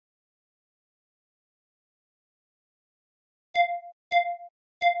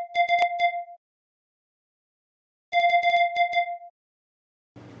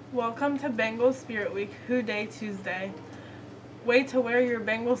Welcome to Bengal Spirit Week, Who Day Tuesday. Way to wear your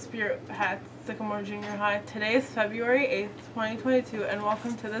Bengal Spirit hats, Sycamore Junior High. Today is February 8th, 2022, and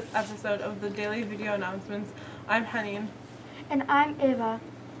welcome to this episode of the Daily Video Announcements. I'm Henning. And I'm Ava.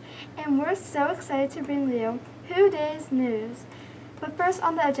 And we're so excited to bring you Who Day's news. But first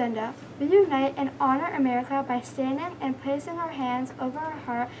on the agenda, we unite and honor America by standing and placing our hands over our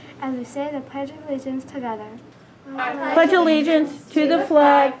heart as we say the Pledge of Allegiance together. Pledge allegiance to the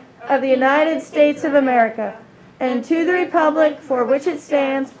flag of the United States of America and to the republic for which it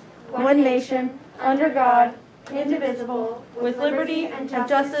stands, one nation, under God, indivisible, with liberty and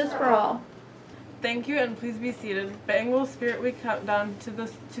justice for all. Thank you, and please be seated. Bengal Spirit Week countdown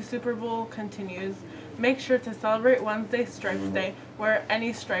to Super Bowl continues. Make sure to celebrate Wednesday Stripes Day. Wear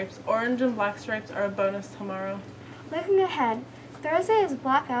any stripes. Orange and black stripes are a bonus tomorrow. Looking ahead, Thursday is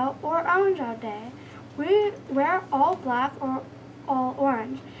Blackout or Orange Out Day. We wear all black or all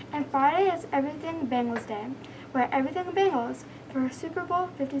orange. And Friday is Everything Bengals Day. Wear everything Bengals for Super Bowl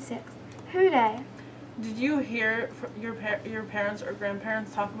 56. Who Day? Did you hear your parents or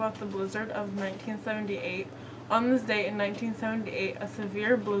grandparents talk about the blizzard of 1978? On this date in 1978, a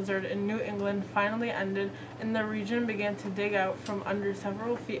severe blizzard in New England finally ended, and the region began to dig out from under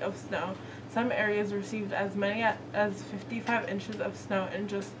several feet of snow. Some areas received as many as 55 inches of snow in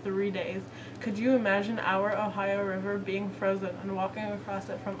just 3 days. Could you imagine our Ohio River being frozen and walking across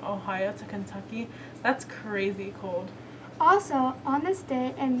it from Ohio to Kentucky? That's crazy cold. Also, on this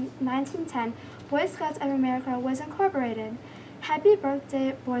day in 1910, Boy Scouts of America was incorporated. Happy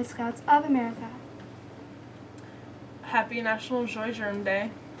birthday, Boy Scouts of America. Happy National Joy Germ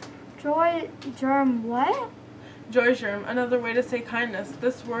Day. Joy germ what? Joy germ, another way to say kindness.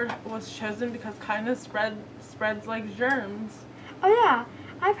 This word was chosen because kindness spreads like germs. Oh yeah,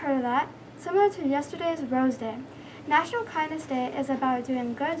 I've heard of that. Similar to yesterday's Rose Day. National Kindness Day is about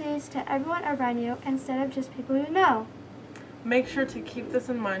doing good deeds to everyone around you instead of just people you know. Make sure to keep this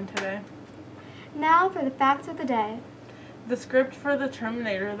in mind today. Now for the facts of the day. The script for The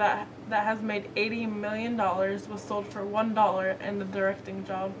Terminator that has made $80 million was sold for $1 in the directing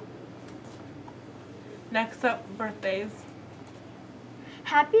job. Next up, birthdays.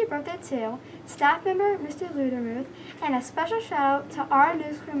 Happy birthday to staff member Mr. Ludermuth, and a special shout out to our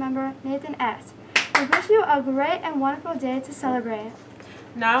news crew member Nathan S. We wish you a great and wonderful day to celebrate.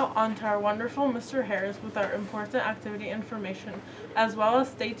 Now on to our wonderful Mr. Harris with our important activity information, as well as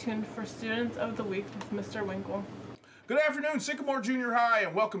stay tuned for Students of the Week with Mr. Winkle. Good afternoon, Sycamore Junior High,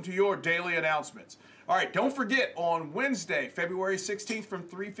 and welcome to your daily announcements. All right, don't forget, on Wednesday, February 16th from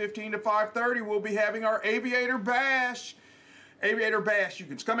 3:15 to 5:30, we'll be having our Aviator Bash. Aviator Bash, you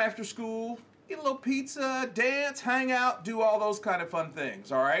can come after school, get a little pizza, dance, hang out, do all those kind of fun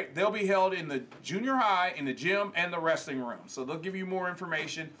things, all right? They'll be held in the junior high, in the gym, and the wrestling room. So they'll give you more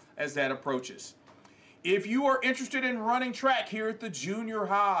information as that approaches. If you are interested in running track here at the junior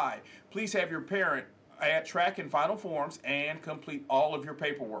high, please have your parent at track and final forms and complete all of your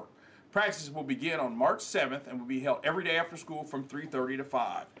paperwork. Practices will begin on March 7th and will be held every day after school from 3:30 to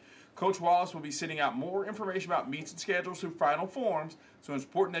 5. Coach Wallace will be sending out more information about meets and schedules through final forms, so it's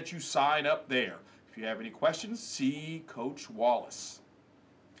important that you sign up there. If you have any questions, see Coach Wallace.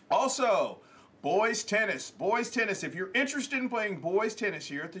 Also, boys tennis. Boys tennis. If you're interested in playing boys tennis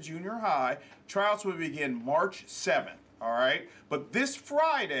here at the junior high, tryouts will begin March 7th, all right? But this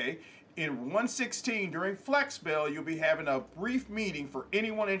Friday, in 116 during Flex Bell, you'll be having a brief meeting for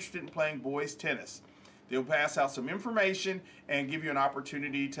anyone interested in playing boys tennis. They'll pass out some information and give you an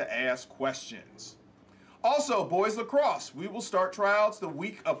opportunity to ask questions. Also, boys lacrosse. We will start tryouts the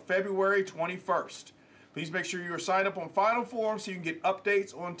week of February 21st. Please make sure you are signed up on final forms so you can get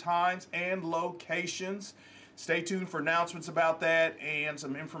updates on times and locations. Stay tuned for announcements about that and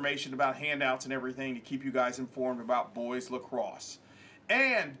some information about handouts and everything to keep you guys informed about boys lacrosse.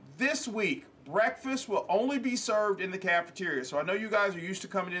 And this week, breakfast will only be served in the cafeteria. So I know you guys are used to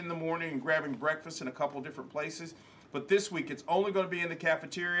coming in the morning and grabbing breakfast in a couple different places, but this week it's only going to be in the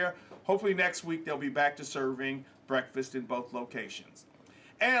cafeteria. Hopefully next week they'll be back to serving breakfast in both locations.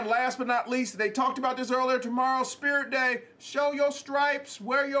 And last but not least, they talked about this earlier, tomorrow, Spirit Day. Show your stripes,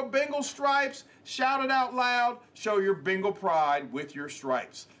 wear your Bengal stripes, shout it out loud, show your Bengal pride with your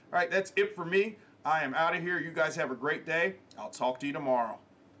stripes. All right, that's it for me. I am out of here. You guys have a great day. I'll talk to you tomorrow.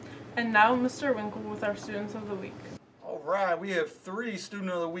 And now Mr. Winkle with our Students of the Week. All right, we have 3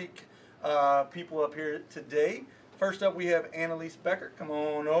 Student of the Week people up here today. First up, we have Annalise Becker. Come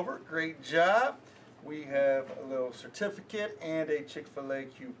on over. Great job. We have a little certificate and a Chick-fil-A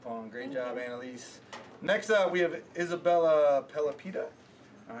coupon. Great job, Annalise. Next up, we have Isabella Pelopita.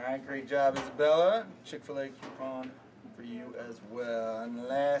 All right, great job, Isabella. Chick-fil-A coupon for you as well. And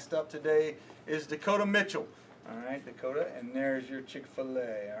last up today is Dakota Mitchell. All right, Dakota, and there's your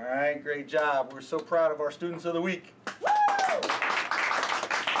Chick-fil-A. All right, great job. We're so proud of our Students of the Week.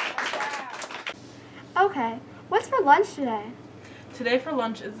 Okay, what's for lunch today? Today for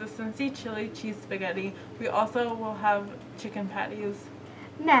lunch is the Cincy chili cheese spaghetti. We also will have chicken patties.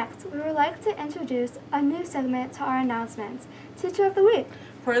 Next, we would like to introduce a new segment to our announcements, Teacher of the Week.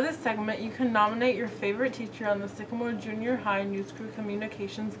 For this segment, you can nominate your favorite teacher on the Sycamore Junior High News Crew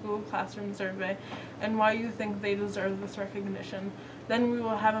Communications Google Classroom Survey and why you think they deserve this recognition. Then we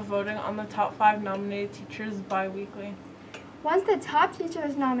will have a voting on the top 5 nominated teachers bi-weekly. Once the top teacher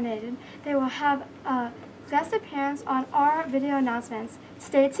is nominated, they will have a guest appearance on our video announcements.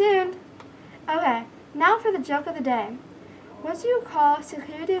 Stay tuned! Okay, now for the joke of the day. What do you call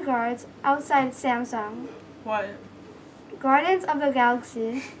security guards outside Samsung? What? Guardians of the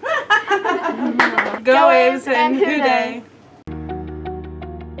Galaxy. Go Waves and Hoo Day!